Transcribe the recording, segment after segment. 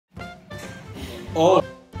Oh!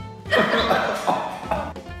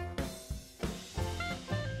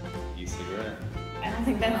 E-cigarette? I don't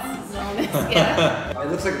think that's wellness, yeah.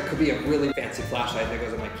 It looks like it could be a really fancy flashlight that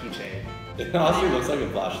goes on my keychain. It honestly looks like a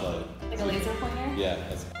flashlight. Like a laser pointer? Yeah.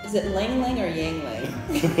 That's... Is it Lang Lang or Yang Lang?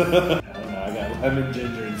 I don't know, I got lemon,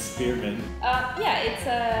 ginger, and spearmint. Yeah, it's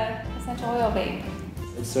a essential oil vape.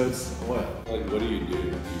 So it's oil. Like, what do?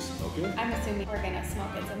 You smoke it? I'm assuming we're gonna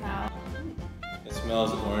smoke it somehow. It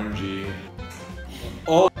smells orangey.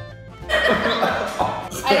 Oh!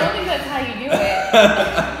 I don't think that's how you do it.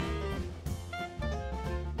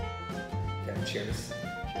 Okay, cheers.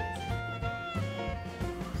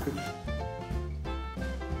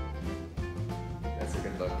 That's a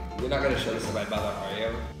good look. You're not gonna show this to my mother, are you?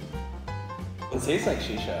 It tastes like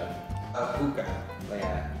shisha. Hookah.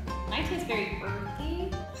 Yeah. Mine tastes very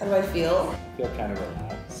earthy. How do I feel? I feel kind of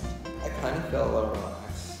relaxed. I kind of feel a little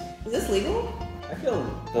relaxed. Is this legal? I feel a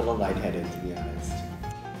little lightheaded, to be honest.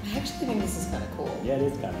 I actually think this is kind of cool. Yeah, it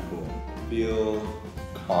is kind of cool. Feel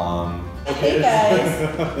calm. Hey guys.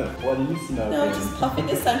 What are you smoking? No, just puffing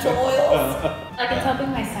essential oils. Like it's helping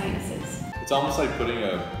my sinuses. It's almost like putting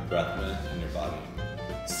a breath mint in your body.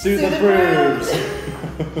 Soothe Soothe Approved!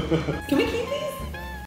 Can we keep these?